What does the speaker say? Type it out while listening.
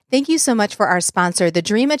Thank you so much for our sponsor, the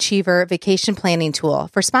Dream Achiever Vacation Planning Tool,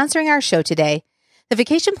 for sponsoring our show today. The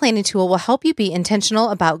Vacation Planning Tool will help you be intentional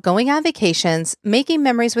about going on vacations, making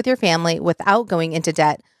memories with your family without going into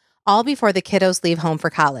debt, all before the kiddos leave home for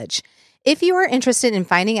college. If you are interested in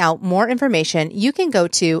finding out more information, you can go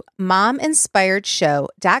to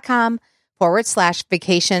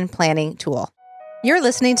mominspiredshow.com/vacation planning tool. You're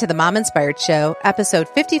listening to the Mom Inspired Show, episode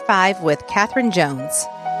 55 with Catherine Jones.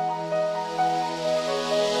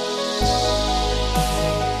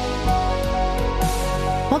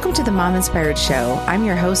 Welcome to the Mom Inspired Show. I'm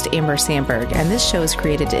your host, Amber Sandberg, and this show is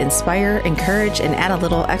created to inspire, encourage, and add a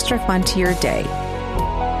little extra fun to your day.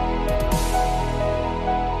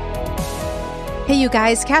 Hey, you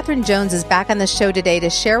guys, Catherine Jones is back on the show today to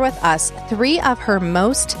share with us 3 of her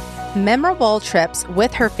most memorable trips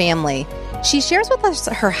with her family. She shares with us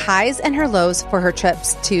her highs and her lows for her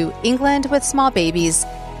trips to England with small babies,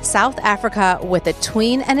 South Africa with a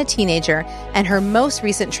tween and a teenager, and her most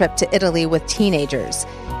recent trip to Italy with teenagers.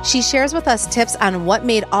 She shares with us tips on what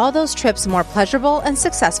made all those trips more pleasurable and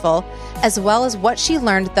successful, as well as what she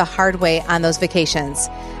learned the hard way on those vacations.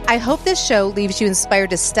 I hope this show leaves you inspired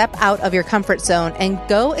to step out of your comfort zone and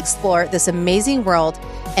go explore this amazing world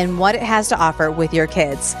and what it has to offer with your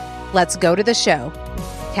kids. Let's go to the show.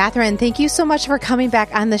 Catherine, thank you so much for coming back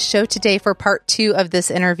on the show today for part 2 of this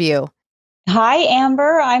interview. Hi,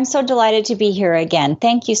 Amber. I'm so delighted to be here again.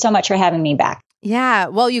 Thank you so much for having me back. Yeah.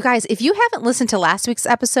 Well, you guys, if you haven't listened to last week's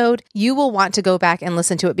episode, you will want to go back and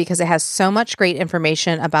listen to it because it has so much great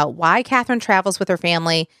information about why Catherine travels with her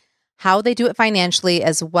family, how they do it financially,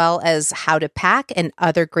 as well as how to pack and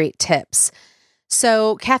other great tips.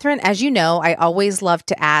 So, Catherine, as you know, I always love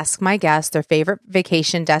to ask my guests their favorite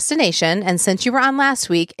vacation destination. And since you were on last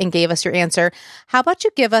week and gave us your answer, how about you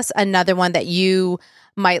give us another one that you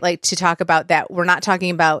might like to talk about that we're not talking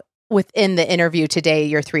about within the interview today,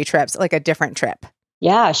 your 3 trips, like a different trip?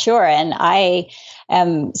 Yeah, sure. And I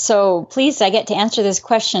am so pleased I get to answer this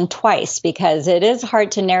question twice because it is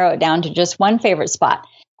hard to narrow it down to just one favorite spot.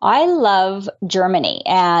 I love Germany,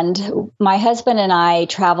 and my husband and I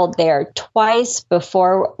traveled there twice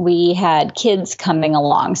before we had kids coming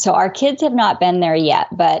along. So our kids have not been there yet,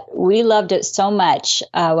 but we loved it so much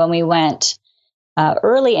when we went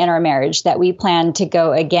early in our marriage that we planned to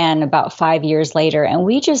go again about 5 years later. And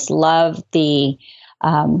we just love the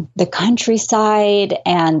countryside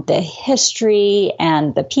and the history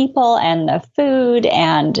and the people and the food,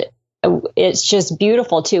 and it's just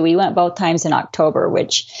beautiful too. We went both times in October,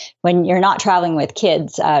 which when you're not traveling with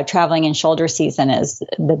kids, traveling in shoulder season is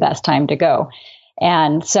the best time to go.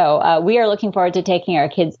 And so we are looking forward to taking our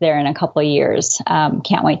kids there in a couple of years.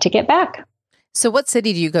 Can't wait to get back. So what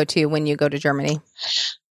city do you go to when you go to Germany?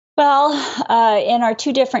 Well, in our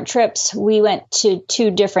 2 different trips, we went to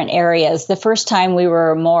 2 different areas. The first time we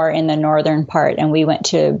were more in the northern part and we went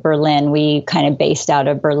to Berlin. We kind of based out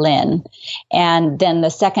of Berlin. And then the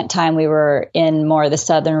second time we were in more the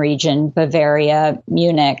southern region, Bavaria,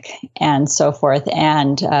 Munich, and so forth,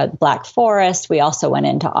 and Black Forest. We also went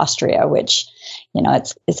into Austria, which, you know,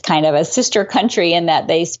 it's kind of a sister country in that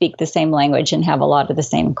they speak the same language and have a lot of the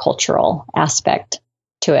same cultural aspect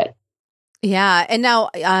to it. Yeah. And now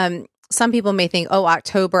some people may think, oh,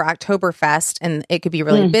 Oktoberfest, and it could be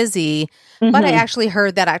really busy. Mm-hmm. But I actually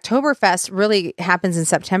heard that Oktoberfest really happens in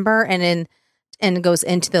September and goes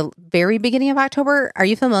into the very beginning of October. Are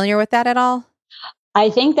you familiar with that at all? I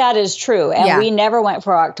think that is true. And we never went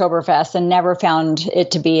for Oktoberfest and never found it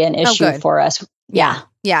to be an issue for us. Yeah.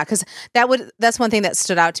 Yeah, because that's one thing that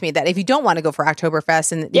stood out to me, that if you don't want to go for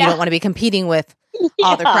Oktoberfest and you don't want to be competing with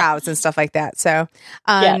all the crowds and stuff like that. So,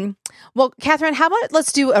 well, Catherine, how about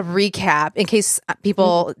let's do a recap in case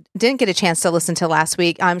people didn't get a chance to listen to last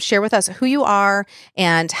week. Share with us who you are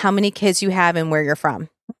and how many kids you have and where you're from.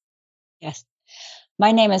 Yes.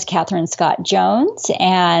 My name is Catherine Scott Jones,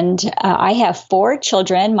 and I have 4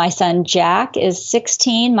 children. My son Jack is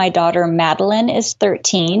 16, my daughter Madeline is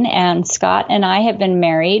 13, and Scott and I have been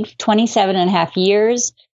married 27 and a half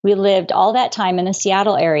years. We lived all that time in the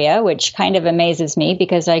Seattle area, which kind of amazes me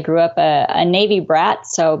because I grew up a Navy brat.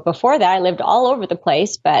 So before that, I lived all over the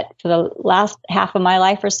place, but for the last half of my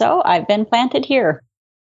life or so, I've been planted here.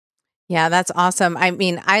 Yeah, that's awesome. I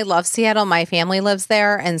mean, I love Seattle. My family lives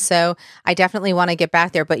there. And so I definitely want to get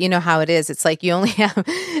back there. But you know how it is. It's like you only have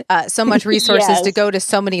so much resources to go to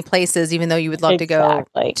so many places, even though you would love to go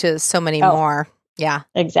to so many more. Yeah.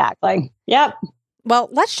 Exactly. Yep. Well,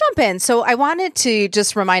 let's jump in. So I wanted to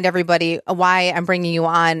just remind everybody why I'm bringing you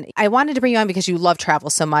on. I wanted to bring you on because you love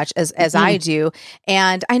travel so much as I do.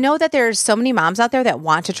 And I know that there's so many moms out there that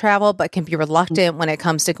want to travel, but can be reluctant when it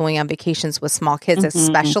comes to going on vacations with small kids,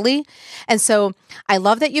 especially. And so I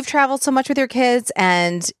love that you've traveled so much with your kids.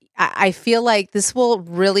 And I feel like this will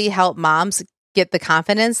really help moms get the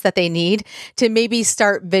confidence that they need to maybe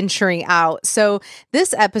start venturing out. So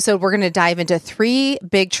this episode, we're going to dive into 3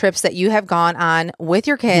 big trips that you have gone on with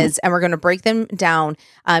your kids, and we're going to break them down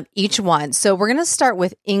each one. So we're going to start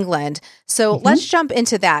with England. So let's jump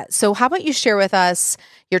into that. So how about you share with us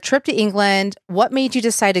your trip to England? What made you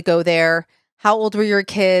decide to go there? How old were your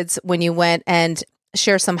kids when you went, and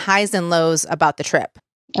share some highs and lows about the trip?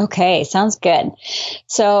 Okay, sounds good.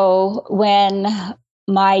 So when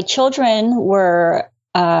my children were,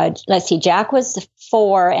 Jack was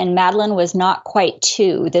 4 and Madeline was not quite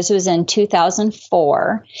 2. This was in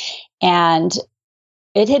 2004. And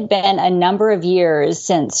it had been a number of years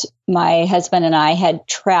since my husband and I had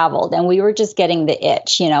traveled, and we were just getting the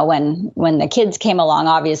itch. You know, when the kids came along,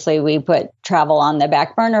 obviously we put travel on the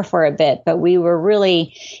back burner for a bit, but we were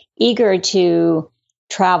really eager to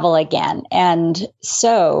travel again. And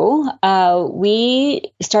so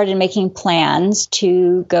we started making plans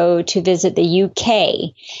to go to visit the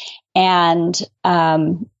UK. And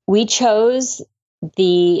we chose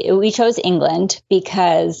England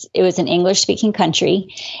because it was an English-speaking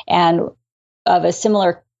country and of a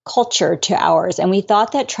similar culture to ours. And we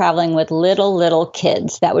thought that traveling with little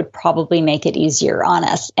kids, that would probably make it easier on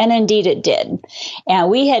us. And indeed it did. And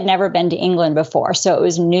we had never been to England before, so it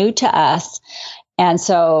was new to us. And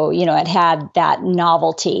so, you know, it had that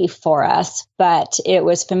novelty for us, but it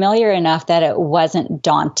was familiar enough that it wasn't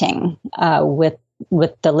daunting with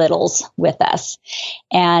the littles with us.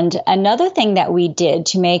 And another thing that we did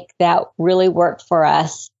to make that really work for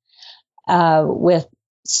us with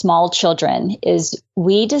small children is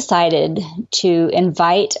we decided to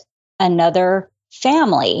invite another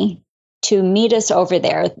family to meet us over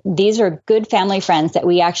there. These are good family friends that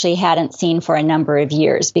we actually hadn't seen for a number of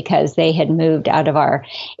years because they had moved out of our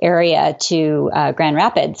area to Grand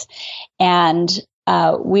Rapids. And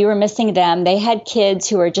we were missing them. They had kids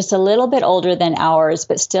who were just a little bit older than ours,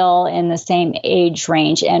 but still in the same age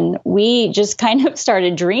range. And we just kind of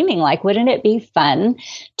started dreaming, like, wouldn't it be fun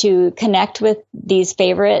to connect with these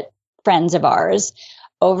favorite friends of ours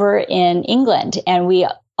over in England? And we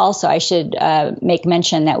also, I should make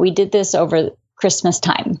mention that we did this over Christmas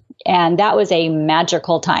time, and that was a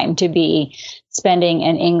magical time to be spending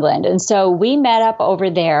in England. And so we met up over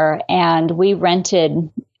there, and we rented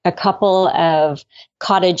a couple of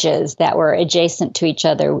cottages that were adjacent to each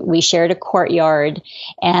other. We shared a courtyard,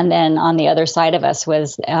 and then on the other side of us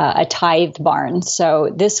was a tithe barn.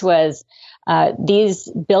 So this was these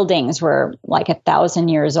buildings were like 1,000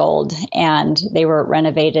 years old, and they were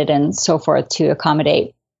renovated and so forth to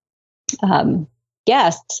accommodate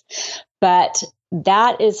guests. But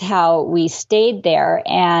that is how we stayed there.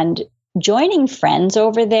 And joining friends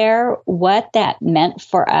over there, what that meant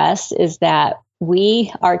for us is that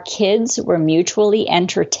our kids were mutually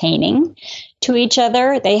entertaining to each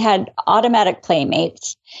other. They had automatic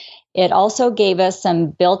playmates. It also gave us some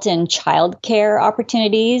built-in childcare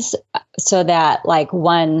opportunities so that like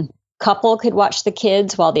one couple could watch the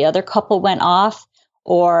kids while the other couple went off,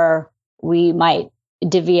 or we might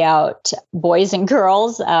divvy out boys and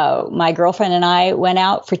girls. My girlfriend and I went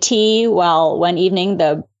out for tea while one evening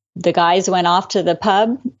the guys went off to the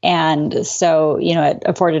pub. And so, you know, it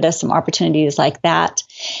afforded us some opportunities like that.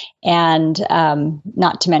 And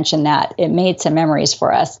not to mention that it made some memories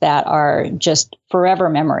for us that are just forever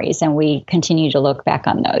memories. And we continue to look back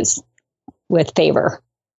on those with favor.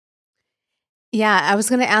 Yeah, I was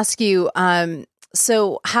going to ask you,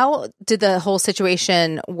 so how did the whole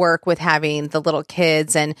situation work with having the little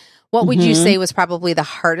kids? And what would you say was probably the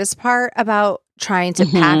hardest part about trying to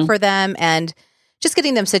pack for them and just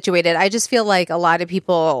getting them situated? I just feel like a lot of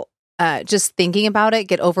people just thinking about it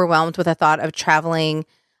get overwhelmed with the thought of traveling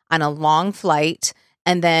on a long flight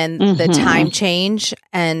and then the time change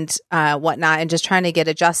and whatnot, and just trying to get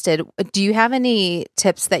adjusted. Do you have any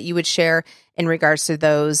tips that you would share in regards to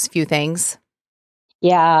those few things?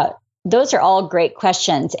 Yeah. Those are all great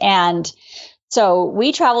questions. And so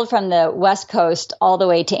we traveled from the West Coast all the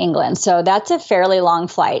way to England. So that's a fairly long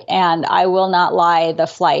flight. And I will not lie, the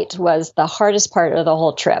flight was the hardest part of the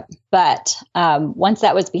whole trip. But once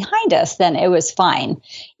that was behind us, then it was fine.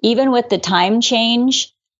 Even with the time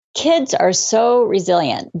change, kids are so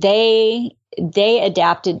resilient. They they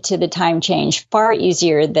adapted to the time change far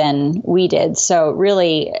easier than we did. So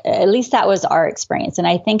really, at least that was our experience. And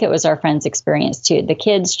I think it was our friends' experience too. The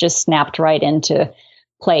kids just snapped right into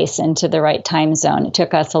place, into the right time zone. It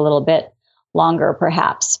took us a little bit longer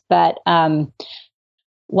perhaps. But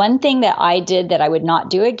one thing that I did that I would not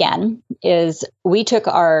do again is we took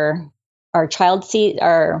our child seat,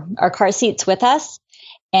 our car seats with us,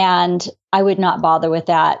 and I would not bother with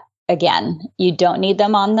that again. You don't need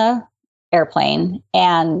them on the airplane,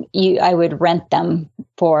 and I would rent them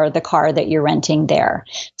for the car that you're renting there.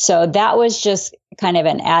 So that was just kind of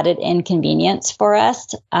an added inconvenience for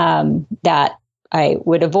us that I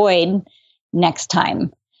would avoid next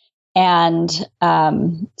time. And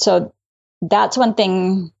so that's one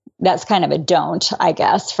thing that's kind of a don't, I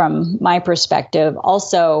guess, from my perspective.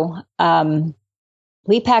 Also,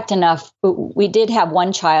 we packed enough. We did have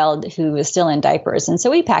one child who was still in diapers. And so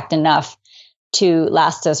we packed enough to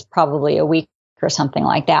last us probably a week or something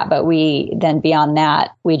like that. But beyond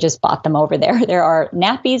that, we just bought them over there. There are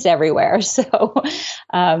nappies everywhere. So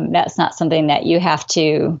that's not something that you have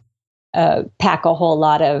to pack a whole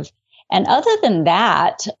lot of. And other than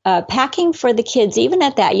that, packing for the kids, even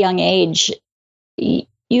at that young age,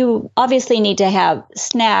 you obviously need to have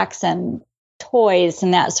snacks and toys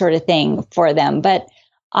and that sort of thing for them. But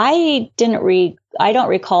I don't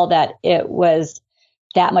recall that it was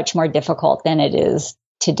that much more difficult than it is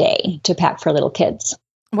today to pack for little kids.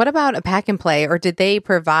 What about a pack and play, or did they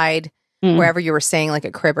provide wherever you were staying, like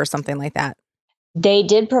a crib or something like that? They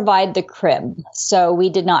did provide the crib, so we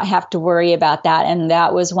did not have to worry about that. And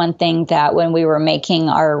that was one thing that when we were making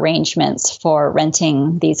our arrangements for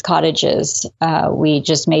renting these cottages, we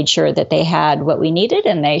just made sure that they had what we needed,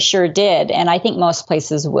 and they sure did. And I think most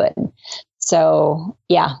places would. So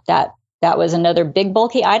yeah, that was another big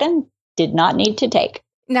bulky item. Did not need to take.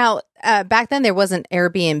 Now, back then there wasn't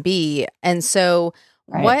Airbnb, and so.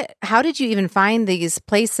 Right. How did you even find these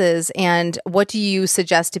places, and what do you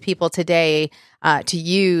suggest to people today to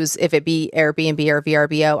use, if it be Airbnb or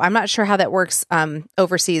VRBO? I'm not sure how that works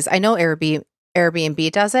overseas. I know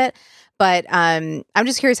Airbnb does it, but I'm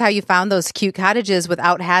just curious how you found those cute cottages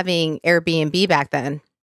without having Airbnb back then.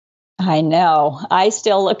 I know. I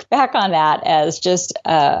still look back on that as just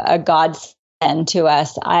a godsend to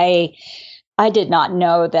us. I did not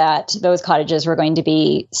know that those cottages were going to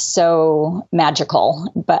be so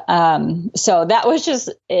magical. But so that was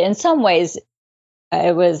just, in some ways,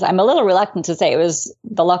 I'm a little reluctant to say it was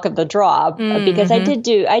the luck of the draw, because I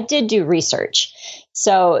did do research.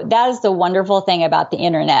 So that is the wonderful thing about the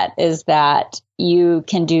internet, is that you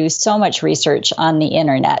can do so much research on the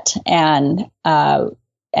internet, and so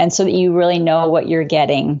that you really know what you're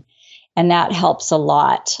getting. And that helps a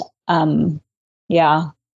lot. Yeah.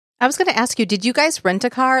 I was going to ask you, did you guys rent a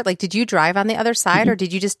car? Like, did you drive on the other side, or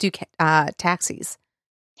did you just do taxis?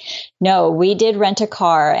 No, we did rent a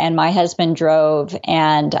car, and my husband drove.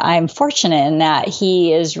 And I'm fortunate in that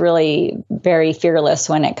he is really very fearless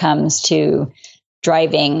when it comes to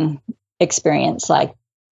driving experience like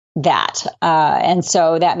that. And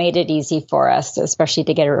so that made it easy for us, especially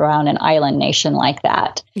to get around an island nation like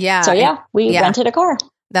that. Yeah. So we rented a car.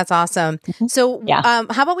 That's awesome. So how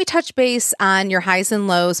about we touch base on your highs and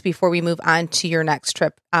lows before we move on to your next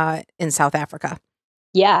trip in South Africa?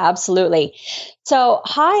 Yeah, absolutely. So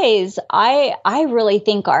highs, I really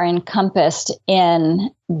think are encompassed in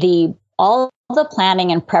all the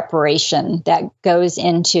planning and preparation that goes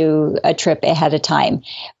into a trip ahead of time.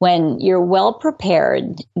 When you're well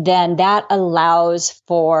prepared, then that allows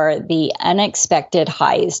for the unexpected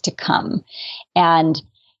highs to come. And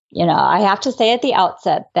I have to say at the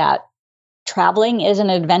outset that traveling is an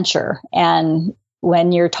adventure. And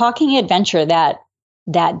when you're talking adventure,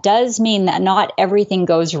 that does mean that not everything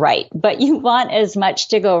goes right, but you want as much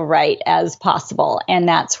to go right as possible. And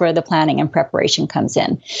that's where the planning and preparation comes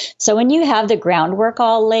in. So when you have the groundwork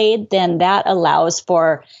all laid, then that allows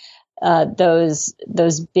for those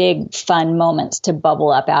big fun moments to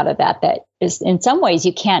bubble up out of that is, in some ways,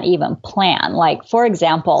 you can't even plan. Like, for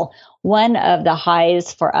example, one of the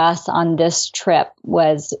highs for us on this trip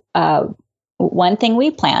was one thing we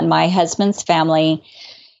planned. My husband's family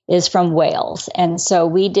is from Wales. And so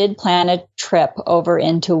we did plan a trip over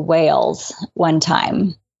into Wales one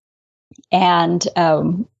time. And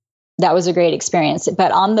that was a great experience.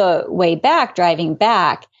 But on the way back, driving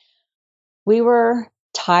back, we were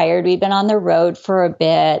tired. We'd been on the road for a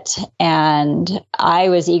bit, and I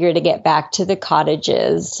was eager to get back to the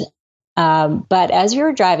cottages. But as we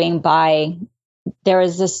were driving by, there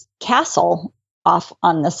was this castle off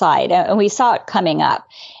on the side, and we saw it coming up.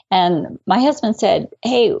 And my husband said,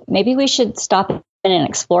 "Hey, maybe we should stop and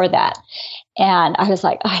explore that. And I was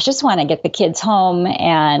like, oh, I just want to get the kids home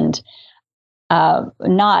and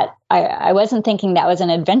I wasn't thinking that was an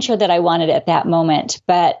adventure that I wanted at that moment.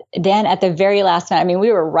 But then at the very last minute, I mean,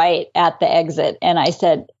 we were right at the exit and I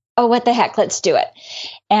said, oh, what the heck, let's do it.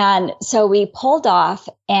 And so we pulled off,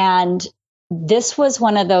 and this was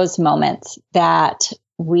one of those moments that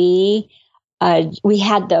we had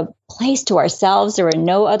the place to ourselves. There were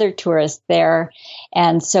no other tourists there.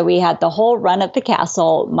 And so we had the whole run at the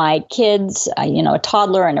castle. My kids, a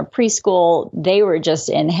toddler and a preschool, they were just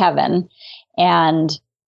in heaven. And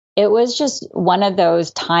it was just one of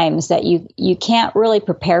those times that you can't really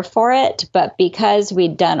prepare for it, but because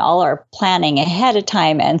we'd done all our planning ahead of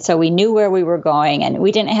time, and so we knew where we were going, and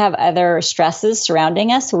we didn't have other stresses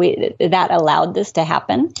surrounding us, that allowed this to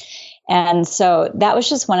happen. And so that was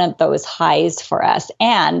just one of those highs for us.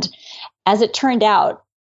 And as it turned out,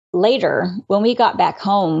 later, when we got back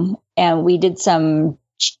home and we did some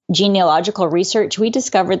genealogical research, we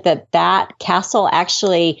discovered that castle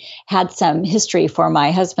actually had some history for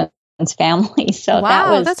my husband's family. So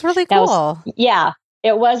wow, that's really cool.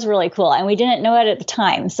 It was really cool. And we didn't know it at the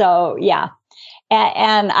time. So yeah.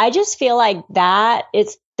 And I just feel like that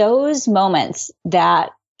it's those moments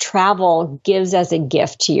that travel gives as a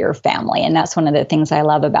gift to your family. And that's one of the things I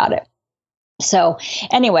love about it. So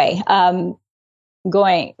anyway,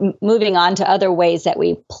 moving on to other ways that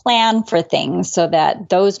we plan for things so that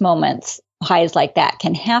those moments, highs like that,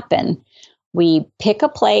 can happen. We pick a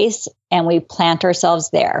place and we plant ourselves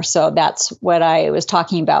there. So that's what I was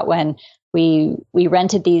talking about when we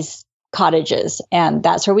rented these cottages, and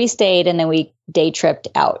that's where we stayed. And then we day tripped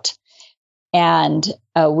out, and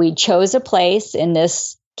we chose a place, in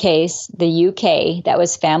this case, the UK, that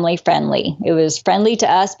was family friendly. It was friendly to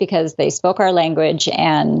us because they spoke our language,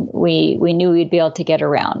 and we knew we'd be able to get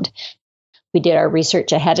around. We did our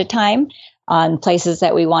research ahead of time on places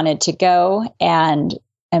that we wanted to go, and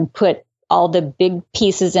put all the big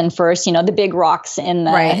pieces in first, the big rocks in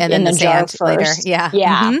the jar first. Later. Yeah.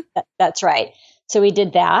 Yeah, that's right. So we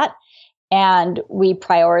did that, and we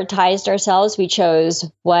prioritized ourselves. We chose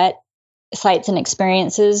what sites and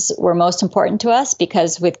experiences were most important to us,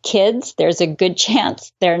 because with kids, there's a good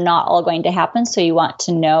chance they're not all going to happen. So you want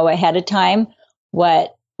to know ahead of time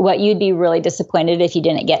what you'd be really disappointed if you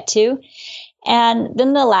didn't get to. And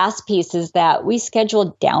then the last piece is that we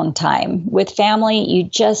scheduled downtime. With family,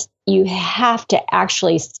 you have to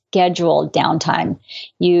actually schedule downtime.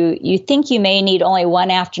 You think you may need only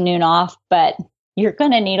one afternoon off, but you're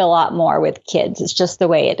going to need a lot more with kids. It's just the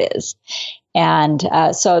way it is. And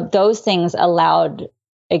so those things allowed,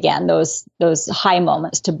 again, those high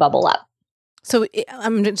moments to bubble up. So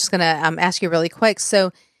I'm just going to ask you really quick.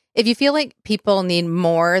 So if you feel like people need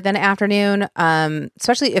more than an afternoon,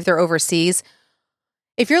 especially if they're overseas,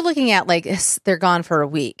 if you're looking at like they're gone for a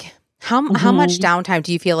week, how much downtime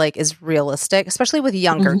do you feel like is realistic, especially with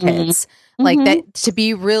younger kids? Like that, to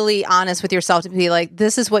be really honest with yourself, to be like,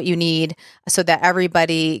 this is what you need so that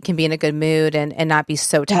everybody can be in a good mood and not be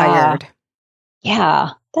so tired. Yeah,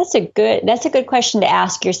 that's a good question to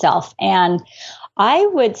ask yourself. And I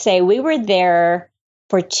would say we were there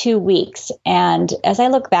for 2 weeks. And as I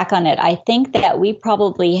look back on it, I think that we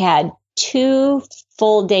probably had 2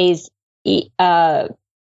 full days.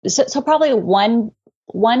 So probably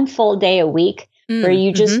one full day a week where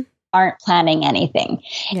you just aren't planning anything.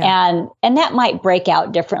 Yeah. And that might break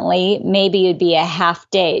out differently. Maybe it'd be a half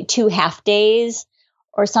day, 2 half days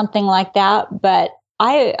or something like that. But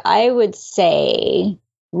I would say,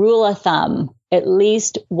 rule of thumb, at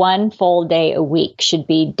least 1 full day a week should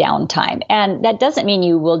be downtime. And that doesn't mean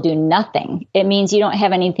you will do nothing. It means you don't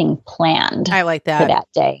have anything planned. I like that. For that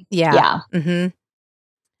day. Yeah. Yeah. Mm-hmm.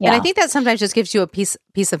 Yeah. And I think that sometimes just gives you a peace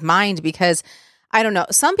of mind, because I don't know,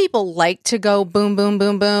 some people like to go boom, boom,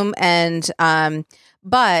 boom, boom. And,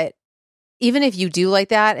 but even if you do like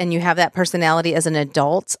that and you have that personality as an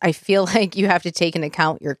adult, I feel like you have to take into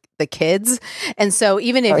account the kids. And so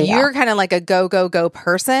even if you're kind of like a go, go, go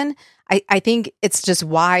person, I think it's just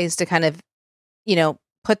wise to kind of,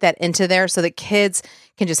 put that into there so that kids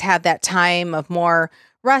can just have that time of more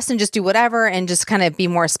rest and just do whatever and just kind of be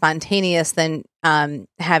more spontaneous than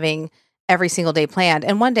having every single day planned.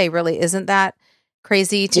 And one day really isn't that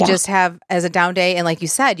crazy to just have as a down day. And like you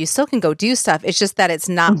said, you still can go do stuff. It's just that it's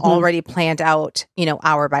not already planned out,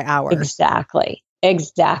 hour by hour. Exactly.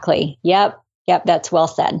 Yep. That's well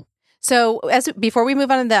said. So before we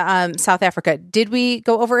move on to South Africa, did we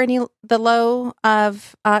go over the low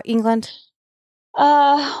of England?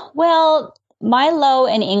 Well, my low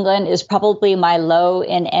in England is probably my low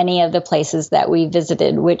in any of the places that we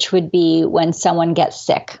visited, which would be when someone gets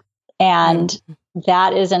sick. And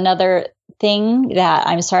that is another thing that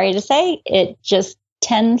I'm sorry to say, it just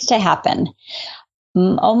tends to happen.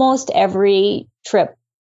 Almost every trip.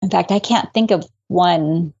 In fact, I can't think of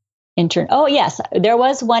one oh, yes, there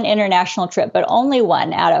was one international trip, but only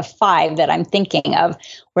one out of 5 that I'm thinking of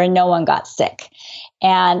where no one got sick.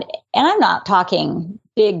 And I'm not talking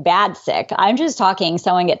big, bad sick. I'm just talking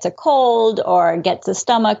someone gets a cold or gets a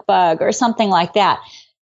stomach bug or something like that,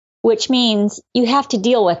 which means you have to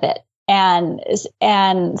deal with it. And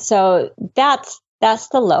so that's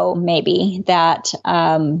the low, maybe that,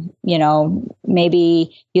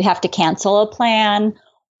 maybe you have to cancel a plan,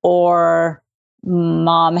 or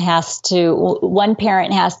one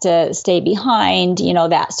parent has to stay behind,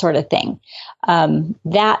 that sort of thing.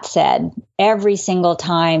 That said, every single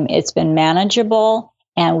time it's been manageable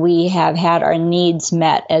and we have had our needs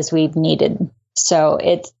met as we've needed. So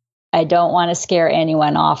I don't want to scare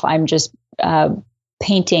anyone off. I'm just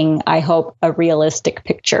painting, I hope, a realistic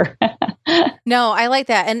picture. No, I like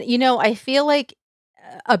that. And, I feel like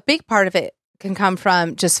a big part of it can come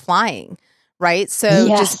from just flying, right? So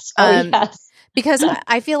yes. Yes. Because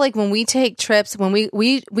I feel like when we take trips, when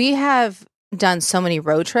we have done so many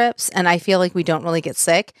road trips, and I feel like we don't really get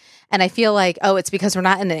sick. And I feel like, it's because we're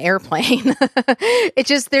not in an airplane.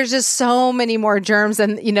 There's just so many more germs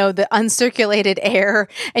and, the uncirculated air,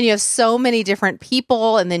 and you have so many different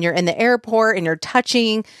people, and then you're in the airport and you're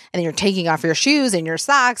touching, and then you're taking off your shoes and your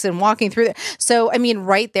socks and walking through it. So, I mean,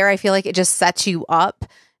 right there, I feel like it just sets you up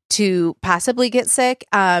to possibly get sick.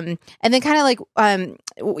 And then kind of like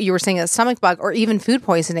you were saying, a stomach bug or even food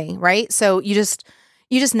poisoning, right? So you just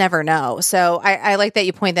never know. So I like that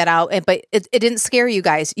you point that out, but it didn't scare you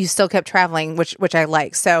guys. You still kept traveling, which I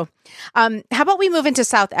like. So how about we move into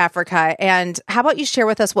South Africa, and how about you share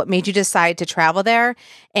with us what made you decide to travel there?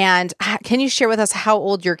 And can you share with us how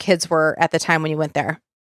old your kids were at the time when you went there?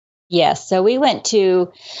 Yes. So we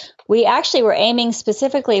actually were aiming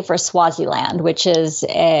specifically for Swaziland, which is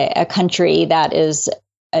a country that is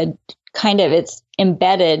it's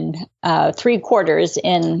embedded 3/4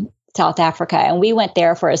 in South Africa. And we went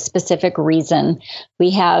there for a specific reason.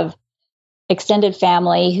 We have extended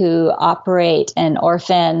family who operate an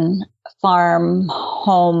orphan farm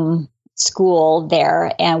home school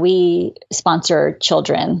there, and we sponsor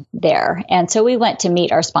children there. And so we went to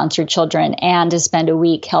meet our sponsored children and to spend a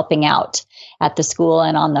week helping out at the school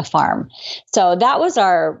and on the farm. So that was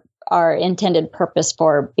our intended purpose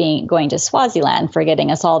for going to Swaziland, for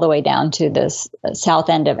getting us all the way down to this south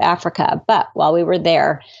end of Africa. But while we were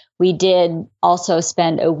there, we did also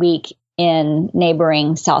spend a week in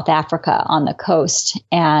neighboring South Africa on the coast,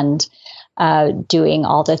 and doing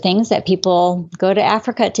all the things that people go to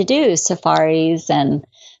Africa to do, safaris and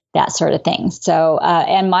that sort of thing. So,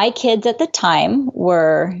 and my kids at the time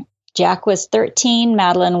Jack was 13,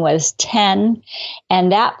 Madeline was 10,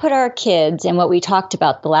 and that put our kids in what we talked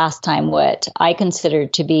about the last time, what I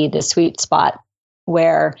considered to be the sweet spot,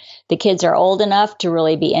 where the kids are old enough to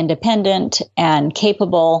really be independent and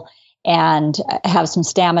capable and have some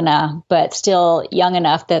stamina, but still young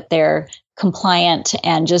enough that they're compliant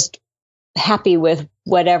and just happy with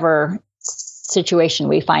whatever situation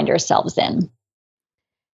we find ourselves in.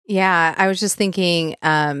 Yeah, I was just thinking,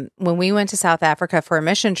 when we went to South Africa for a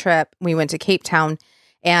mission trip, we went to Cape Town,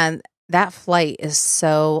 and that flight is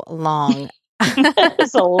so long.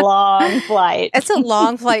 It's a long flight. It's a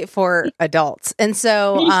long flight for adults. And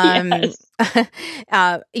so, Yes.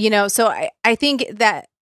 So I think that,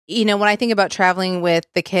 when I think about traveling with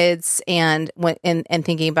the kids and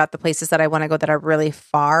thinking about the places that I want to go that are really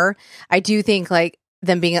far, I do think like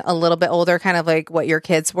them being a little bit older, kind of like what your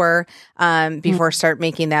kids were, before start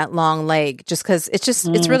making that long leg, just because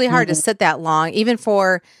it's really hard to sit that long, even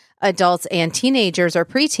for adults and teenagers or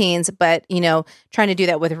preteens. But, trying to do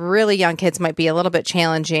that with really young kids might be a little bit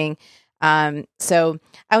challenging. So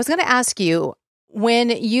I was going to ask you, when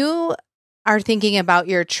you are thinking about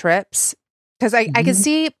your trips, because I can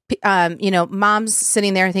see, moms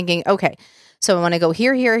sitting there thinking, okay, so I want to go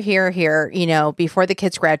here, here, here, here, before the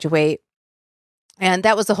kids graduate. And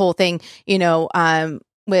that was the whole thing,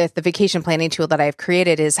 with the vacation planning tool that I've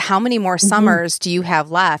created, is how many more summers do you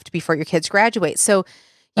have left before your kids graduate? So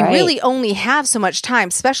you really only have so much time,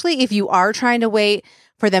 especially if you are trying to wait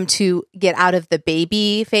for them to get out of the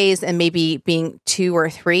baby phase and maybe being 2 or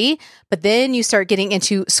 3, but then you start getting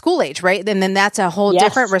into school age, right? And then that's a whole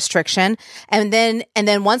different restriction. And then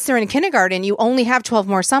once they're in kindergarten, you only have 12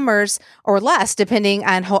 more summers or less, depending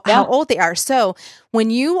on how old they are. So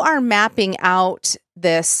when you are mapping out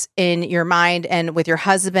this in your mind and with your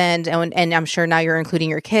husband, and I'm sure now you're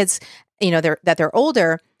including your kids, they're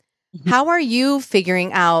older, how are you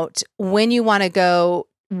figuring out when you want to go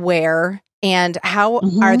where And how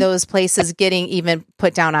are those places getting even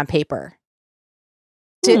put down on paper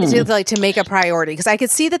to make a priority? Because I could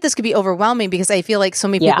see that this could be overwhelming because I feel like so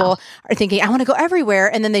many people are thinking, I want to go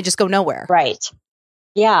everywhere, and then they just go nowhere. Right.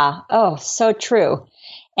 Yeah. Oh, so true.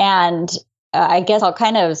 And I guess I'll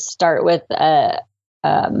kind of start with a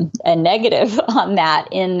negative on that,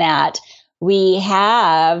 in that we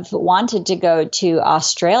have wanted to go to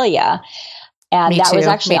Australia. And that was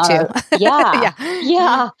actually on our,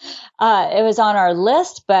 it was on our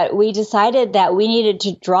list, but we decided that we needed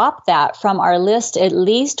to drop that from our list at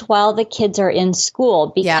least while the kids are in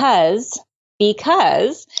school because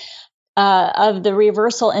of the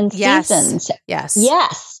reversal in seasons. Yes.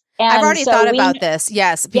 And I've already thought about this.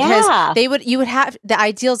 Yes, because you would have the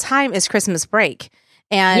ideal time is Christmas break,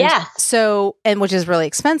 and which is really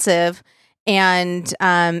expensive, and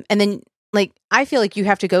then. Like, I feel like you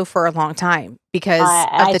have to go for a long time because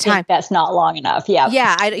of the time. That's not long enough. Yeah.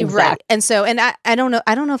 Yeah. Right. And so, and I don't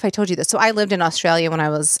know if I told you this. So I lived in Australia when I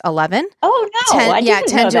was 11. Oh, no.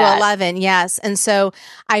 10 to 11. Yes. And so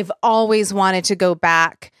I've always wanted to go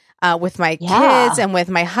back with my kids and with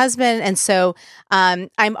my husband. And so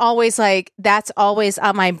I'm always like, that's always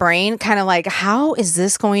on my brain, kind of like, how is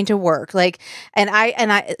this going to work? Like, and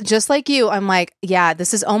I, just like you, I'm like, yeah,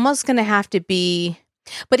 this is almost going to have to be.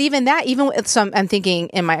 But even with some, I'm thinking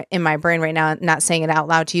in my brain right now, not saying it out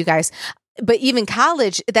loud to you guys, but even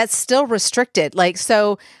college, that's still restricted. Like,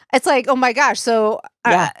 so it's like, oh my gosh. So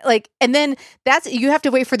and then you have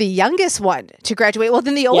to wait for the youngest one to graduate. Well,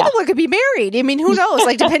 then the older one could be married. I mean, who knows?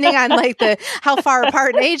 Like, depending on like how far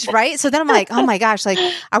apart in age, right? So then I'm like, oh my gosh, like,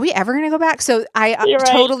 are we ever going to go back? So I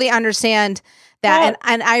totally understand that.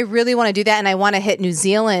 And I really want to do that. And I want to hit New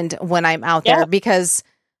Zealand when I'm out there because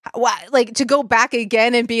like to go back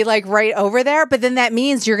again and be like right over there, but then that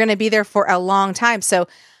means you're going to be there for a long time. So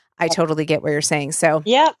I totally get what you're saying. So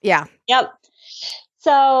Yep.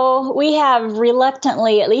 So we have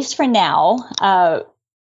reluctantly, at least for now,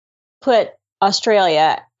 put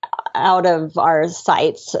Australia out of our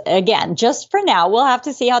sights again, just for now. We'll have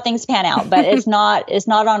to see how things pan out, but it's not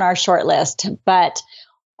on our short list. But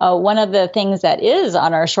one of the things that is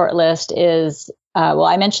on our short list is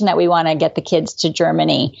I mentioned that we want to get the kids to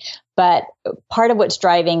Germany, but part of what's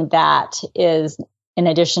driving that is, in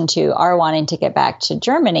addition to our wanting to get back to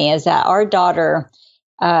Germany, is that our daughter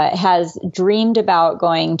has dreamed about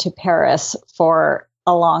going to Paris for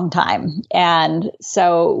a long time. And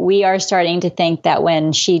so we are starting to think that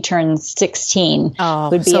when she turns 16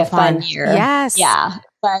 would be a fun year. Yes. Yeah.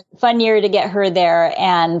 Fun year to get her there.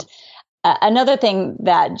 And another thing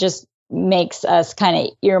that just makes us kind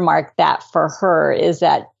of earmark that for her is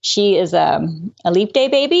that she is a leap day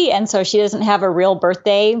baby. And so she doesn't have a real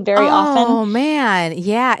birthday very often. Oh man.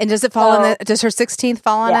 Yeah. And does it fall does her 16th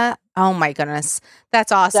fall on it? Oh my goodness.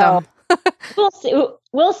 That's awesome. So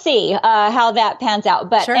we'll see how that pans out.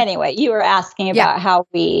 But anyway, you were asking about how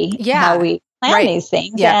we plan these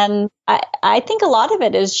things. Yeah. And I think a lot of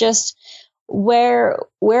it is just where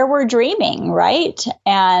we're dreaming, right?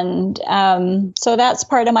 And so that's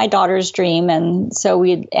part of my daughter's dream. And so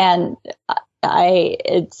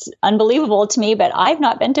it's unbelievable to me, but I've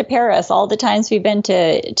not been to Paris all the times we've been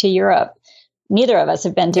to Europe. Neither of us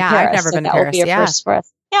have been to Paris. I've never been to Paris. Would be a first for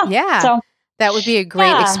us. Yeah. So that would be a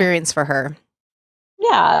great experience for her.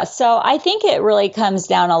 Yeah. So I think it really comes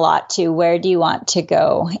down a lot to where do you want to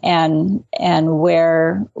go and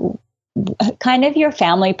where kind of your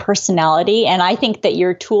family personality. And I think that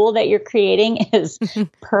your tool that you're creating is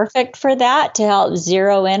perfect for that, to help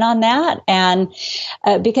zero in on that. And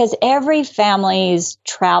because every family's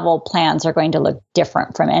travel plans are going to look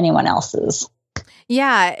different from anyone else's.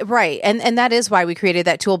 Yeah, right. And that is why we created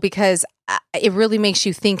that tool, because it really makes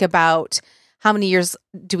you think about how many years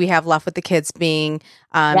do we have left with the kids being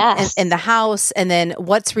in the house? And then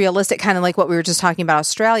what's realistic, kind of like what we were just talking about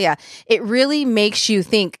Australia. It really makes you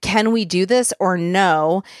think, can we do this or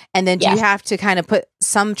no? And then do you have to kind of put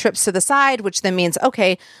some trips to the side, which then means,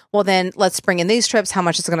 okay, well then let's bring in these trips, how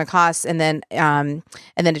much it's going to cost. And then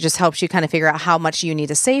it just helps you kind of figure out how much you need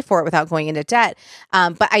to save for it without going into debt.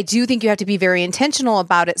 But I do think you have to be very intentional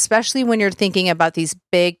about it, especially when you're thinking about these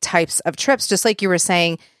big types of trips, just like you were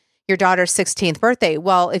saying, your daughter's 16th birthday.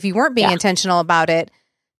 Well, if you weren't being intentional about it,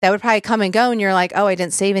 that would probably come and go. And you're like, oh, I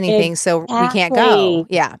didn't save anything, so we can't go.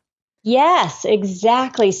 Yeah. Yes,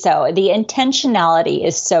 exactly. So the intentionality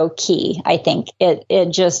is so key. I think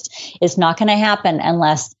it just is not going to happen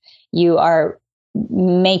unless you are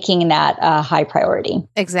making that a high priority.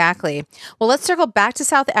 Exactly. Well, let's circle back to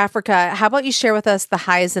South Africa. How about you share with us the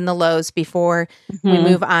highs and the lows before we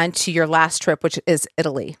move on to your last trip, which is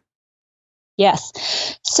Italy?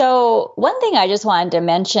 Yes. So one thing I just wanted to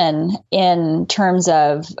mention in terms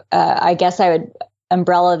of, I guess I would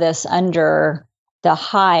umbrella this under the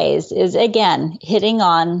highs is, again, hitting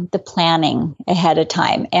on the planning ahead of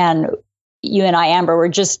time. And you and I, Amber, were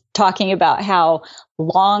just talking about how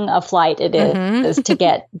long a flight it is to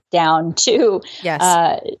get down to,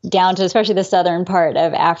 down to especially the southern part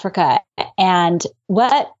of Africa. And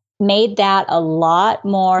what made that a lot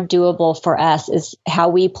more doable for us is how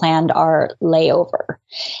we planned our layover.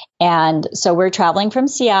 And so we're traveling from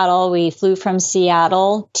Seattle. We flew from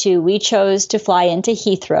Seattle we chose to fly into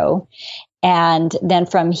Heathrow. And then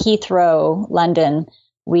from Heathrow, London,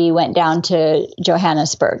 we went down to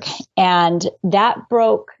Johannesburg. And that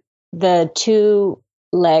broke the two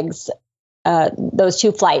legs. Those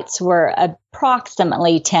two flights were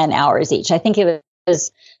approximately 10 hours each. I think it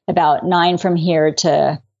was about 9 from here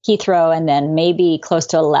to Heathrow, and then maybe close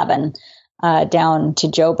to 11 down to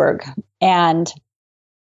Joburg. And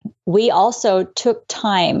we also took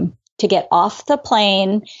time to get off the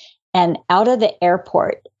plane and out of the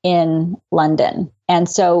airport in London. And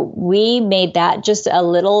so we made that just a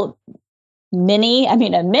little mini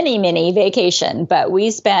vacation, but we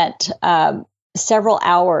spent several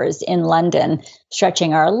hours in London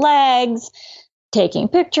stretching our legs, taking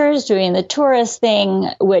pictures, doing the tourist thing,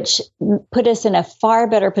 which put us in a far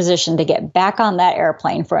better position to get back on that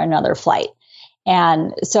airplane for another flight.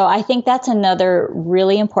 And so I think that's another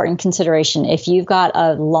really important consideration. If you've got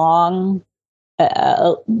a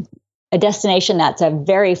destination that's a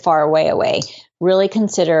very far way away, really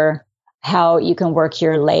consider how you can work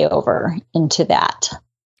your layover into that.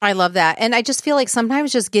 I love that. And I just feel like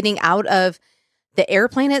sometimes just getting out of the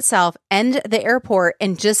airplane itself and the airport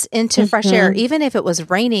and just into fresh air, even if it was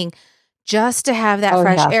raining, just to have that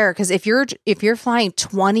fresh air. Because if you're flying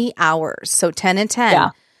 20 hours, so 10 and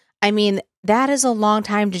 10, I mean, that is a long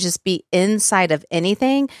time to just be inside of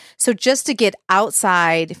anything. So just to get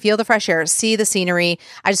outside, feel the fresh air, see the scenery,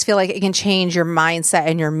 I just feel like it can change your mindset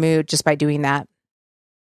and your mood just by doing that.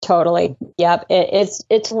 Totally. Yep.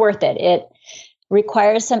 It's worth it. It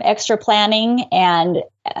requires some extra planning, and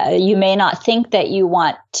you may not think that you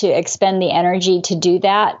want to expend the energy to do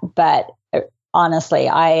that, but honestly,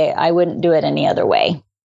 I wouldn't do it any other way.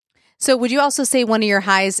 So would you also say one of your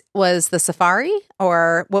highs was the safari,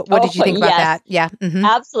 or what did you think about that? Yeah. Mm-hmm.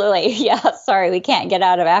 Absolutely. Yeah. Sorry, we can't get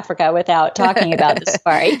out of Africa without talking about the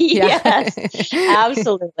safari. Yes,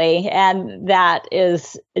 absolutely. And that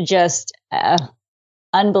is just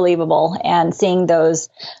unbelievable. And seeing those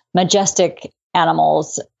majestic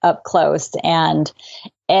animals up close, and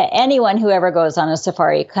anyone who ever goes on a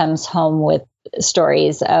safari comes home with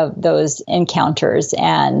stories of those encounters.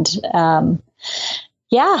 And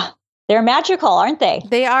they're magical, aren't they?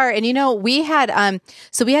 They are. And we had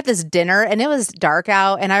we had this dinner, and it was dark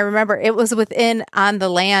out, and I remember it was on the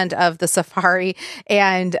land of the safari,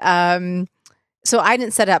 and so I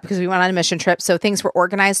didn't set up because we went on a mission trip, so things were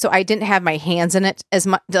organized, so I didn't have my hands in it as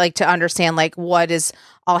much, like, to understand like what is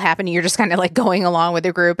all happening. You're just kind of like going along with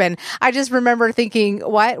the group, and I just remember thinking,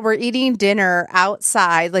 what, we're eating dinner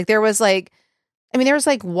outside, like there was like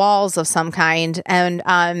walls of some kind, and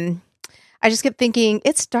I just kept thinking,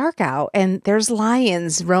 it's dark out and there's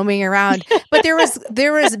lions roaming around, but there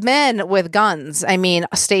was men with guns,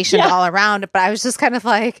 stationed all around. But I was just kind of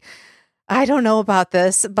like, I don't know about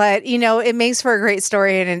this, but it makes for a great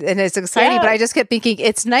story, and it's exciting. But I just kept thinking,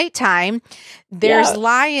 it's nighttime. There's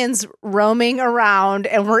lions roaming around,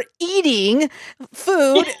 and we're eating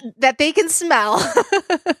food that they can smell.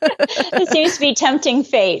 It seems to be tempting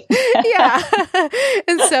fate. Yeah.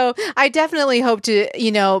 And so I definitely hope to,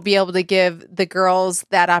 be able to give the girls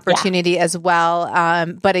that opportunity as well.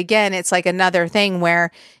 But again, it's like another thing where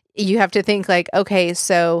you have to think like, okay,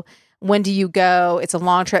 so when do you go? It's a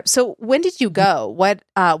long trip. So when did you go? What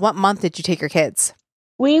month did you take your kids?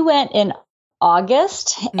 We went in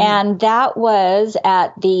August, and that was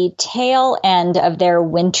at the tail end of their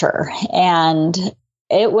winter, and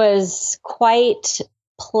it was quite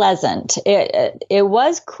pleasant. It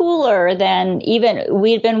was cooler than even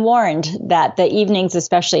we'd been warned that the evenings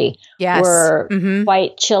especially were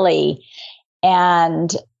quite chilly,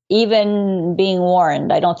 and even being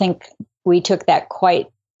warned, I don't think we took that quite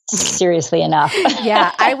seriously enough.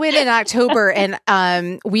 Yeah, I went in October,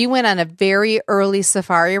 and we went on a very early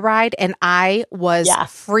safari ride, and I was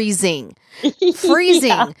freezing.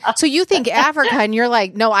 So you think Africa, and you're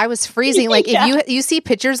like, no, I was freezing. Like if you see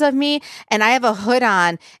pictures of me, and I have a hood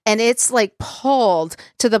on, and it's like pulled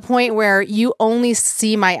to the point where you only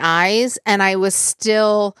see my eyes, and I was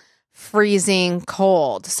still freezing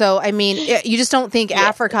cold. So you just don't think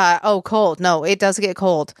Africa, oh, cold. No, it does get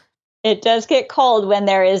cold. It does get cold when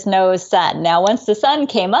there is no sun. Now, once the sun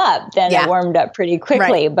came up, then it warmed up pretty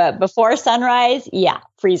quickly. Right. But before sunrise,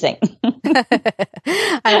 freezing.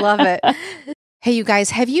 I love it. Hey, you guys,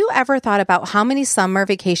 have you ever thought about how many summer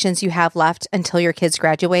vacations you have left until your kids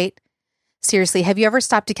graduate? Seriously, have you ever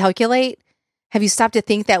stopped to calculate? Have you stopped to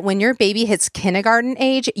think that when your baby hits kindergarten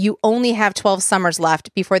age, you only have 12 summers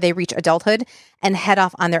left before they reach adulthood and head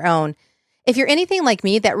off on their own? If you're anything like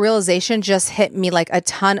me, that realization just hit me like a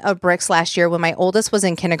ton of bricks last year when my oldest was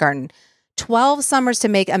in kindergarten. 12 summers to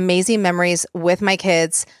make amazing memories with my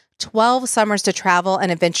kids, 12 summers to travel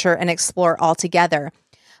and adventure and explore all together.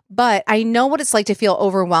 But I know what it's like to feel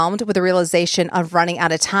overwhelmed with the realization of running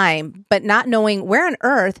out of time, but not knowing where on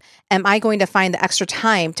earth am I going to find the extra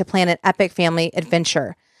time to plan an epic family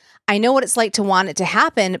adventure. I know what it's like to want it to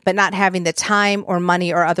happen, but not having the time or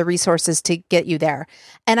money or other resources to get you there.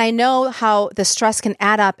 And I know how the stress can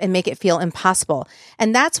add up and make it feel impossible.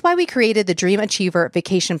 And that's why we created the Dream Achiever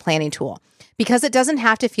Vacation Planning Tool, because it doesn't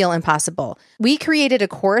have to feel impossible. We created a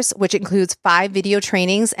course which includes 5 video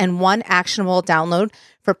trainings and 1 actionable download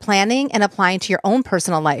for planning and applying to your own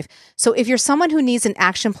personal life. So if you're someone who needs an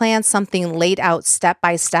action plan, something laid out step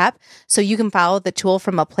by step, so you can follow the tool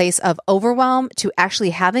from a place of overwhelm to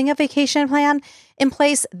actually having a vacation plan in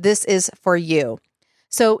place, this is for you.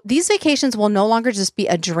 So these vacations will no longer just be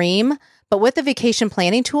a dream, but with the vacation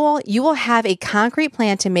planning tool, you will have a concrete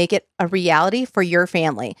plan to make it a reality for your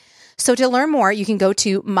family. So to learn more, you can go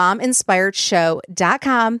to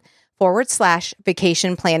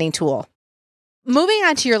mominspiredshow.com/vacation planning tool. Moving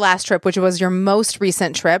on to your last trip, which was your most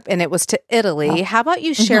recent trip, and it was to Italy. How about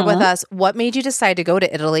you share with us what made you decide to go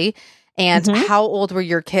to Italy and how old were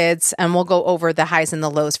your kids? And we'll go over the highs and the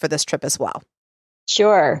lows for this trip as well.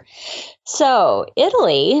 Sure. So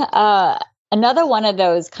Italy, another one of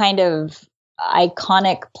those kind of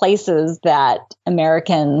iconic places that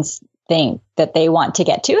Americans think that they want to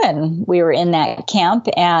get to. And we were in that camp,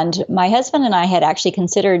 and my husband and I had actually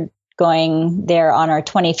considered going there on our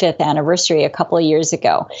 25th anniversary a couple of years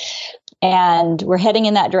ago. And we're heading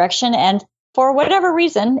in that direction. And for whatever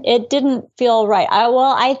reason, it didn't feel right.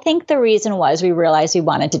 I think the reason was we realized we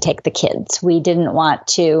wanted to take the kids. We didn't want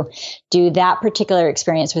to do that particular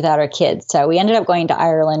experience without our kids. So we ended up going to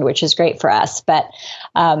Ireland, which is great for us. But,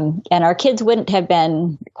 and our kids wouldn't have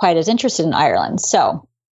been quite as interested in Ireland. So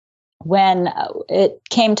when it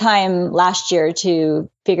came time last year to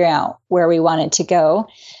figure out where we wanted to go,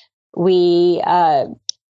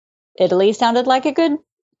 Italy sounded like a good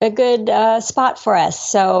spot for us.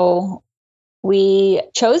 So we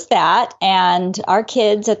chose that, and our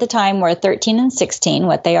kids at the time were 13 and 16,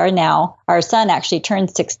 what they are now. Our son actually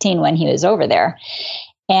turned 16 when he was over there.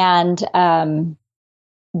 And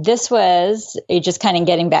this was just kind of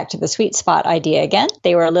getting back to the sweet spot idea again.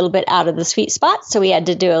 They were a little bit out of the sweet spot, so we had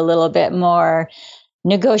to do a little bit more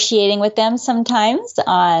negotiating with them sometimes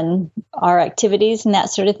on our activities and that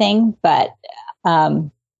sort of thing. But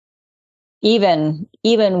even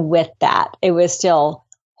with that, it was still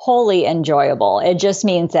wholly enjoyable. It just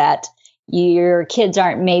means that your kids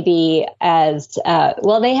aren't maybe as,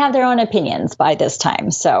 they have their own opinions by this time.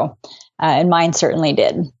 So, and mine certainly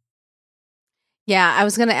did. Yeah, I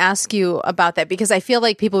was going to ask you about that because I feel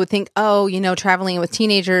like people would think, traveling with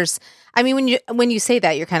teenagers. I mean, when you say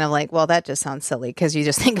that, you're kind of like, well, that just sounds silly because you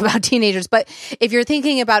just think about teenagers. But if you're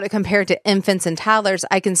thinking about it compared to infants and toddlers,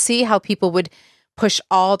 I can see how people would push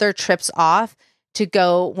all their trips off to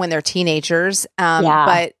go when they're teenagers.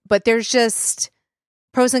 But there's just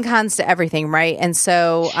pros and cons to everything, right? And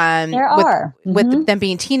so with them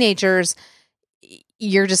being teenagers,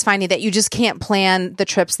 you're just finding that you just can't plan the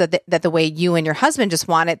trips that the way you and your husband just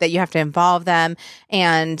want it, that you have to involve them.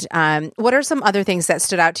 And what are some other things that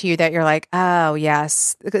stood out to you that you're like, oh,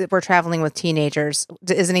 yes, we're traveling with teenagers?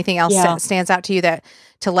 Is anything else that stands out to you that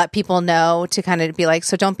to let people know, to kind of be like,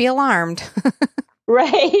 so don't be alarmed?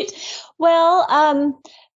 Right. Well,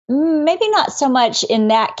 maybe not so much in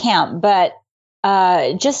that camp, but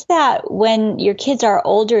just that when your kids are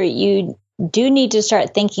older, you do need to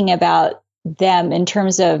start thinking about them in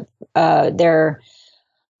terms of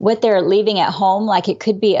what they're leaving at home. Like it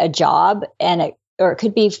could be a job or it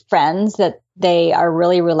could be friends that they are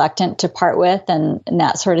really reluctant to part with and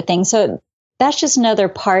that sort of thing. So that's just another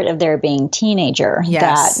part of their being teenager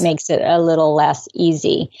that makes it a little less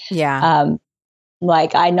easy. Yeah.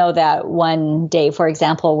 Like I know that one day, for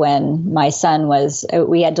example, when my son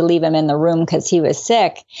we had to leave him in the room because he was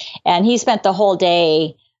sick, and he spent the whole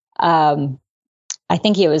day, I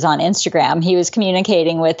think he was on Instagram. He was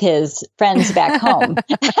communicating with his friends back home.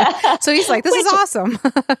 So he's like, this is awesome.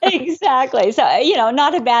 Exactly. So,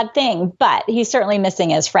 not a bad thing, but he's certainly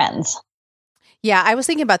missing his friends. Yeah, I was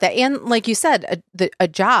thinking about that. And like you said, a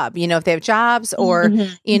job, if they have jobs or,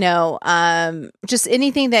 just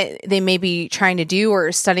anything that they may be trying to do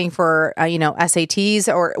or studying for, SATs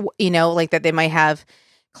or, like that they might have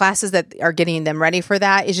classes that are getting them ready for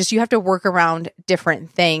that. It's just you have to work around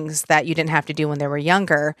different things that you didn't have to do when they were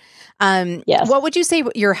younger. Yes. What would you say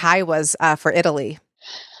your high was for Italy?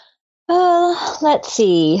 Let's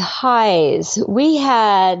see. Highs. We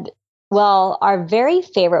had, our very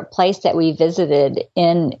favorite place that we visited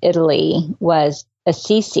in Italy was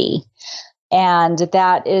Assisi. And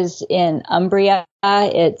that is in Umbria.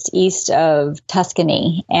 It's east of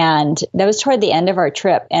Tuscany. And that was toward the end of our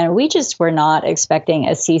trip. And we just were not expecting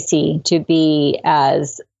Assisi to be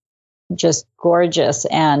as just gorgeous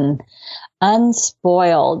and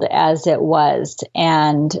unspoiled as it was.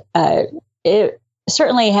 And it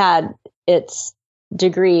certainly had its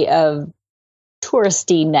degree of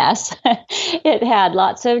touristiness. It had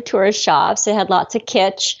lots of tourist shops. It had lots of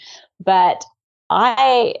kitsch. But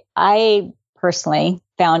I personally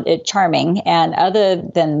found it charming. And other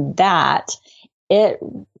than that, it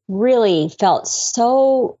really felt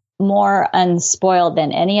so more unspoiled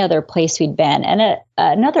than any other place we'd been. And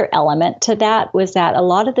another element to that was that a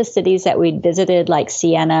lot of the cities that we'd visited, like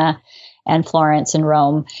Siena and Florence and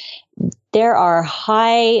Rome, there are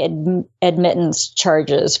high admittance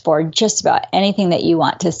charges for just about anything that you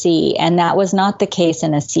want to see. And that was not the case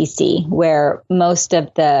in Assisi, where most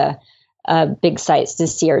of the big sites to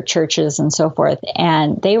see are churches and so forth.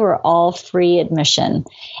 And they were all free admission.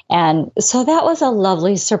 And so that was a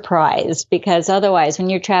lovely surprise, because otherwise, when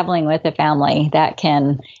you're traveling with a family, that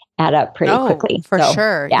can add up pretty quickly. For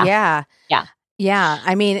sure. Yeah. Yeah. Yeah.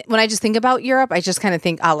 I mean, when I just think about Europe, I just kind of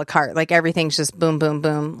think a la carte, like everything's just boom, boom,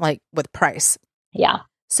 boom, like with price. Yeah.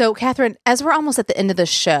 So, Catherine, as we're almost at the end of the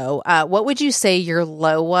show, what would you say your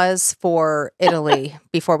low was for Italy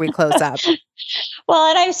before we close up? Well,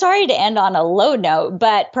 and I'm sorry to end on a low note,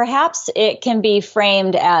 but perhaps it can be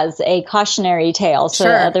framed as a cautionary tale. So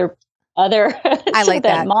sure. Other I like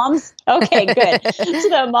that. Moms. Okay, good. So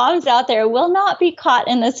the moms out there will not be caught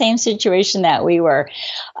in the same situation that we were.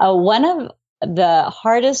 One of the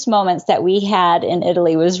hardest moments that we had in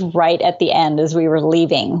Italy was right at the end as we were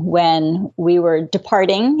leaving, when we were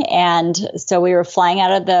departing. And so we were flying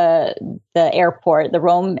out of the airport, the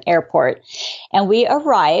Rome airport, and we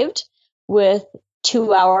arrived with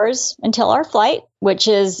 2 hours until our flight, which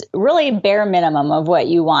is really bare minimum of what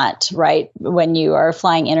you want, right, when you are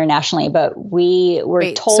flying internationally. But we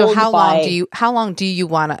were told. So how long do you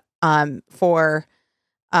want for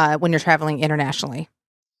when you're traveling internationally?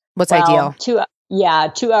 What's ideal? 2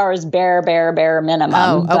 hours bare minimum.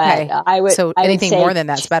 Oh, okay. But I would anything say, more than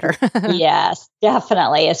that's better. Yes,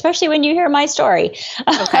 definitely. Especially when you hear my story.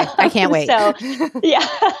 Okay, I can't wait. So, yeah.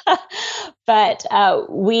 But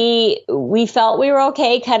we felt we were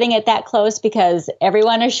okay cutting it that close, because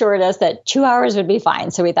everyone assured us that 2 hours would be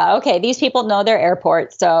fine. So we thought, okay, these people know their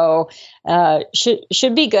airport, so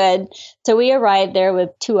should be good. So we arrived there with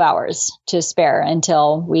 2 hours to spare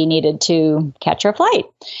until we needed to catch our flight.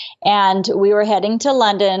 And we were heading to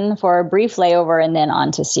London for a brief layover and then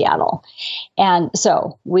on to Seattle. And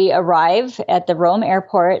so we arrive at the Rome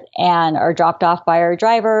airport and are dropped off by our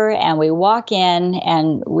driver, and we walk in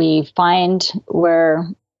and we find where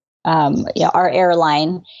our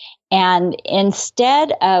airline. And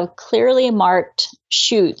instead of clearly marked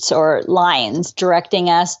chutes or lines directing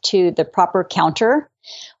us to the proper counter,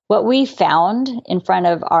 what we found in front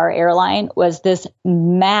of our airline was this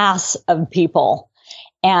mass of people.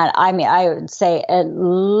 And I mean, I would say at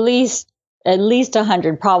least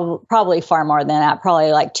 100, probably far more than that,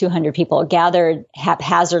 probably like 200 people gathered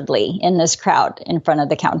haphazardly in this crowd in front of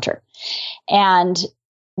the counter. And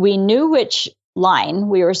we knew which line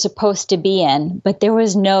we were supposed to be in, but there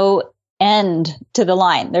was no end to the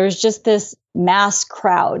line. There was just this mass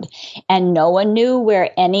crowd, and no one knew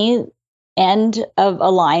where any end of a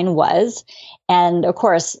line was. And of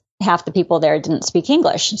course, half the people there didn't speak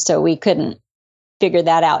English, so we couldn't figure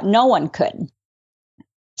that out. No one could.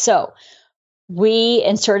 So we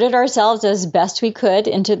inserted ourselves as best we could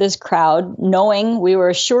into this crowd, knowing we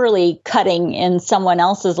were surely cutting in someone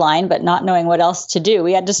else's line, but not knowing what else to do.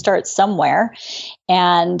 We had to start somewhere.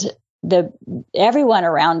 And everyone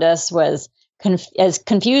around us was as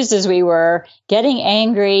confused as we were, getting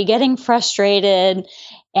angry, getting frustrated.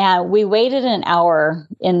 And we waited an hour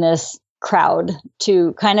in this crowd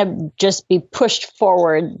to kind of just be pushed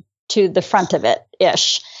forward to the front of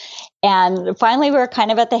it-ish. And finally, we're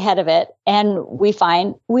kind of at the head of it, and we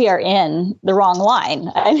find we are in the wrong line.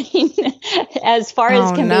 I mean, as far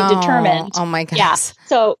as can be determined. Oh my gosh. Yeah.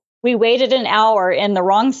 So We waited an hour in the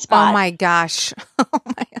wrong spot. Oh my gosh. Oh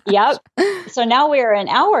my gosh. Yep. So now we're an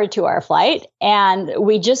hour to our flight, and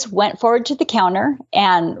we just went forward to the counter,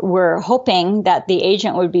 and we're hoping that the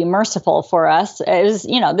agent would be merciful for us. It was,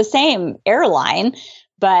 the same airline,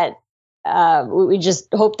 but we just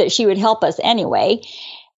hoped that she would help us anyway.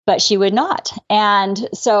 But she would not. And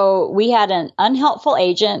so we had an unhelpful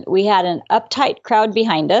agent. We had an uptight crowd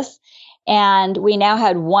behind us. And we now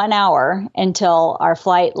had 1 hour until our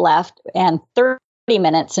flight left and 30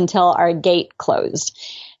 minutes until our gate closed.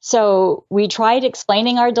 So we tried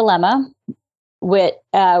explaining our dilemma,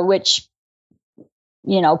 which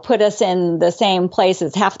put us in the same place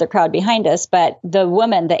as half the crowd behind us. But the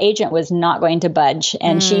woman, the agent, was not going to budge.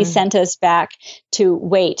 And she sent us back to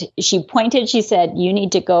wait. She pointed, she said, you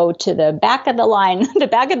need to go to the back of the line, the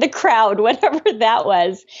back of the crowd, whatever that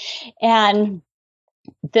was. And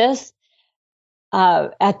this,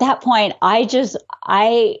 at that point,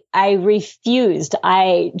 I refused.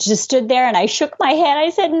 I just stood there and I shook my head. I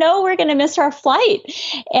said, no, we're going to miss our flight.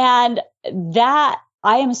 And I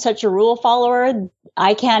am such a rule follower.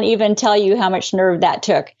 I can't even tell you how much nerve that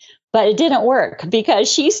took, but it didn't work because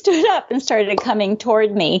she stood up and started coming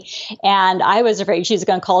toward me. And I was afraid she was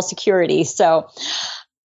going to call security. So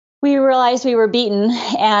we realized we were beaten,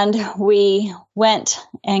 and we went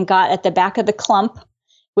and got at the back of the clump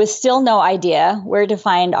with still no idea where to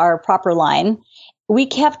find our proper line. We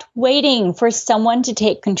kept waiting for someone to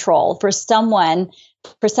take control, for some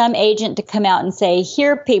agent to come out and say,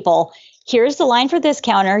 here, people, here's the line for this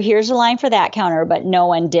counter, here's the line for that counter, but no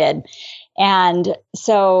one did. And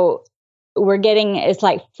so it's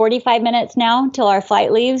like 45 minutes now till our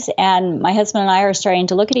flight leaves. And my husband and I are starting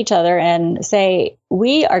to look at each other and say,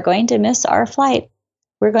 we are going to miss our flight.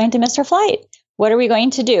 We're going to miss our flight. What are we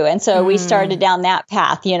going to do? And so we started down that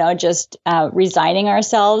path, just resigning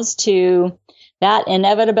ourselves to that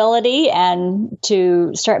inevitability and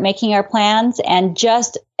to start making our plans. And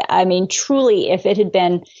truly,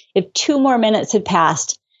 if 2 more minutes had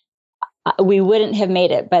passed, we wouldn't have made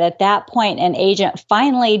it. But at that point, an agent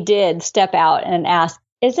finally did step out and ask,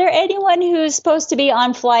 is there anyone who's supposed to be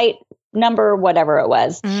on flight number, whatever it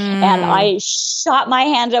was? And I shot my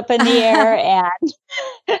hand up in the air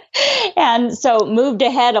and so moved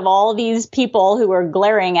ahead of all these people who were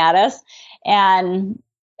glaring at us. And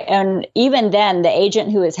even then, the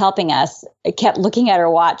agent who was helping us kept looking at her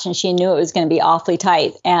watch, and she knew it was going to be awfully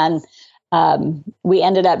tight. And we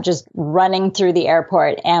ended up just running through the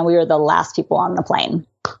airport, and we were the last people on the plane.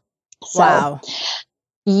 So, wow.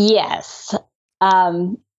 Yes.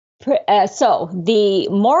 So the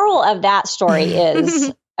moral of that story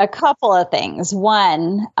is a couple of things.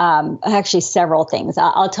 One, actually several things.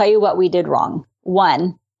 I'll tell you what we did wrong.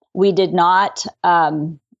 One, we did not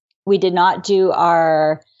do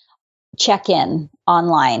our check-in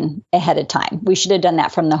online ahead of time. We should have done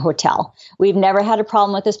that from the hotel. We've never had a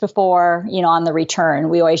problem with this before, on the return.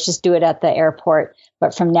 We always just do it at the airport.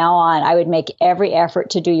 But from now on, I would make every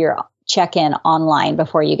effort to do your check-in online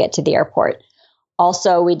before you get to the airport.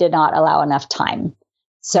 Also, we did not allow enough time.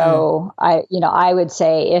 So I would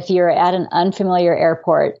say if you're at an unfamiliar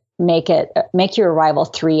airport, make your arrival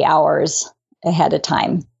 3 hours ahead of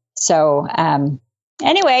time. So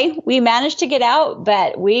anyway, we managed to get out,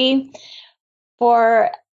 but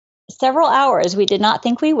for several hours, we did not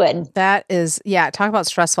think we would. That is, talk about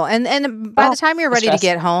stressful. And by the time you're ready to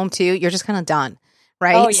get home too, you're just kind of done.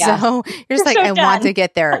 Right. Oh, yeah. So you're just I want to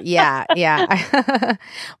get there. Yeah. Yeah.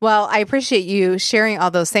 Well, I appreciate you sharing all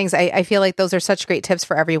those things. I feel like those are such great tips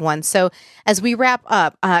for everyone. So as we wrap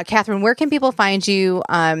up, Catherine, where can people find you?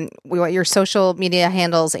 What your social media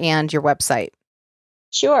handles and your website?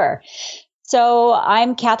 Sure. So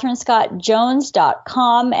I'm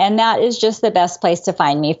CatherineScottJones.com, and that is just the best place to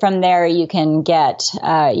find me. From there, you can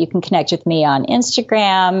connect with me on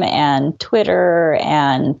Instagram and Twitter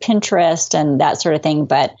and Pinterest and that sort of thing.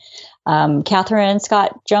 But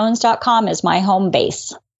CatherineScottJones.com is my home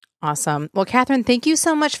base. Awesome. Well, Catherine, thank you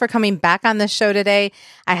so much for coming back on this show today.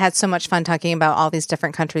 I had so much fun talking about all these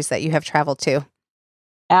different countries that you have traveled to.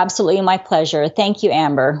 Absolutely my pleasure. Thank you,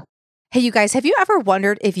 Amber. Hey, you guys, have you ever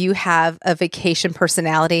wondered if you have a vacation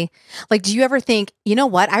personality? Like, do you ever think, you know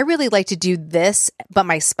what, I really like to do this, but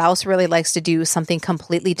my spouse really likes to do something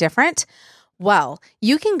completely different? Well,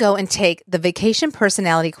 you can go and take the vacation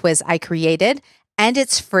personality quiz I created, and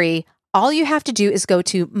it's free. All you have to do is go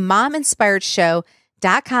to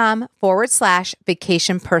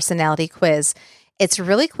mominspiredshow.com/vacation personality quiz. It's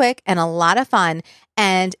really quick and a lot of fun.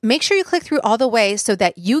 And make sure you click through all the way so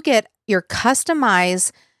that you get your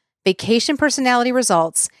customized vacation personality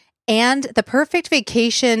results and the perfect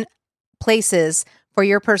vacation places for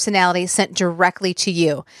your personality sent directly to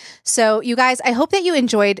you. So you guys, I hope that you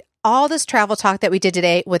enjoyed all this travel talk that we did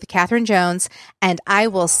today with Catherine Jones, and I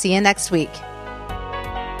will see you next week.